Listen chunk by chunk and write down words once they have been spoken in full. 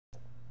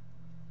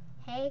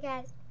Hey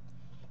guys,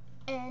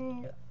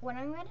 and what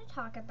I'm going to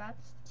talk about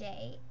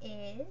today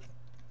is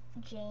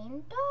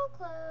Jane Doll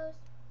Clothes.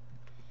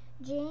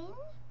 Jane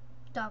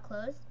Doll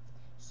Clothes,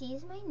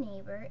 she's my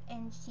neighbor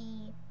and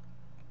she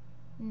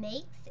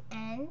makes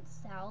and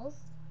sells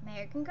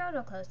American Girl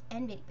doll clothes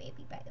and Bitty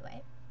Baby, by the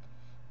way.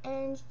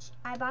 And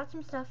I bought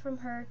some stuff from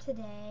her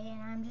today and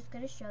I'm just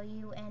going to show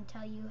you and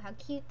tell you how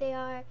cute they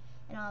are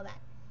and all that.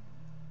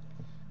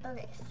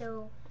 Okay,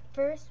 so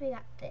first we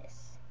got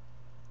this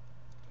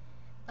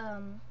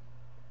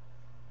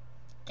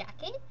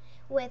jacket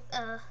with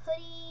a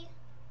hoodie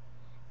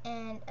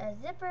and a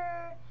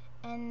zipper,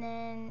 and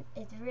then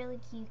it's really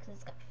cute because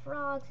it's got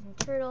frogs and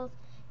turtles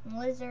and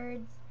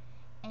lizards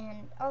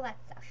and all that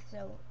stuff.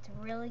 So it's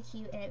really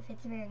cute and it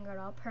fits American Girl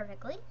doll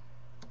perfectly.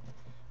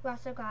 We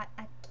also got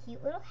a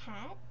cute little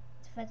hat,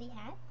 it's a fuzzy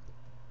hat,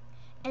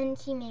 and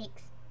she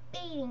makes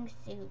bathing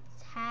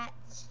suits,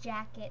 hats,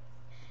 jackets,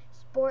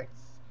 sports,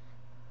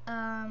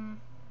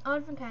 all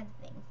different kinds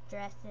of things,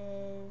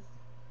 dresses.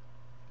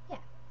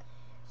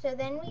 So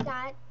then we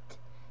got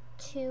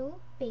 2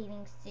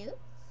 bathing suits.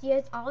 She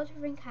has all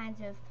different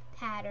kinds of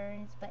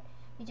patterns, but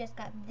we just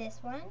got this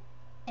one,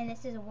 and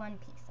this is a one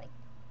piece, like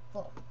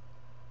full.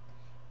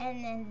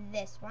 And then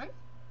this one,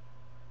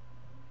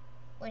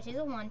 which is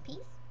a one piece.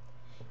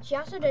 She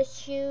also does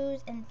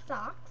shoes and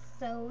socks,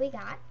 so we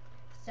got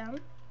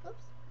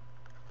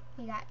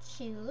we got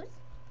shoes.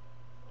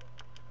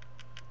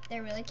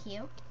 They're really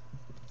cute.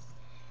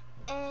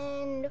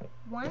 And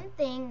one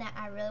thing that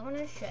I really want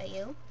to show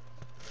you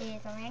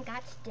is something I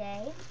got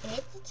today.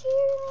 It's a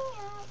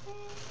cheerleading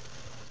outfit.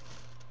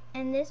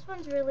 And this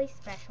one's really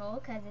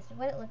special because this is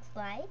what it looks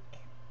like.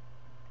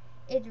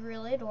 It's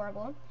really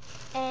adorable.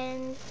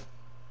 And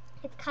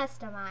it's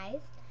customized.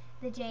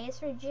 The J is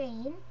for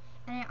Jane.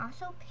 And I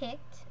also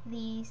picked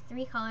these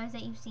 3 colors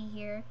that you see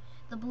here.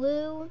 The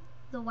blue,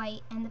 the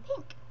white, and the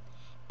pink.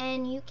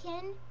 And you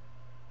can,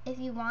 if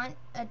you want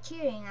a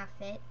cheerleading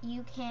outfit,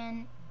 you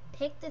can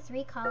pick the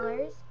 3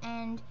 colors,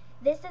 and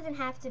this doesn't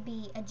have to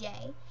be a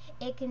J.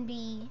 It can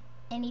be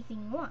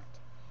anything you want.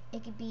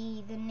 It could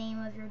be the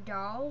name of your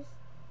dolls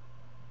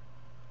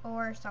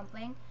or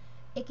something.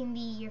 It can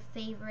be your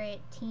favorite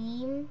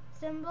team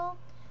symbol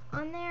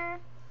on there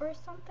or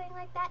something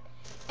like that.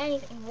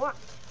 Anything you want.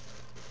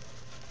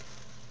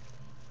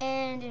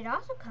 And it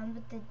also comes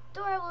with the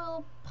adorable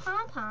little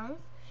pom-poms,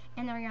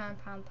 and they're yarn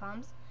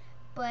pom-poms,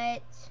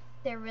 but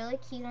they're really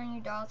cute on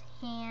your doll's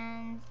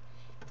hands,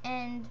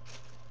 and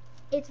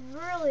it's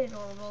really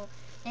adorable,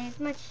 and it's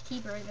much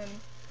cheaper than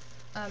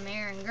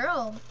American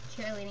Girl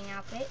cheerleading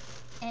outfit.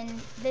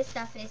 And this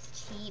stuff is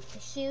cheap. The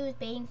shoes,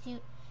 bathing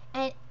suit,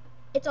 and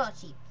it's all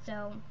cheap.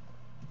 So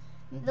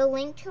the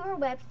link to her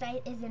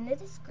website is in the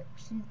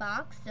description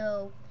box.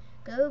 So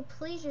go,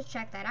 please just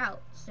check that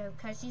out. So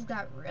because she's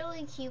got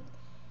really cute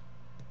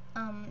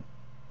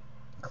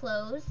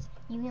clothes,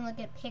 you can look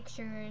at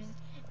pictures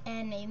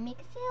and maybe make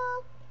a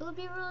sale. It would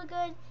be really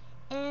good.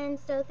 And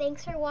so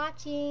thanks for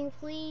watching.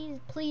 Please,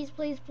 please,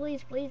 please,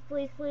 please, please,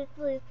 please, please,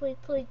 please, please,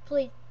 please,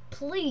 please,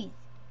 please,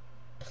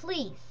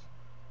 please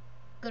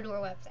go to our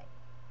website.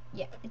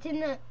 Yeah, it's in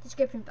the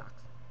description box.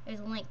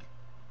 There's a link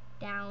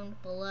down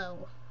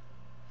below.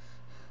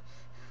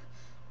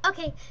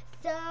 Okay,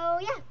 so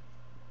yeah,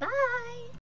 bye.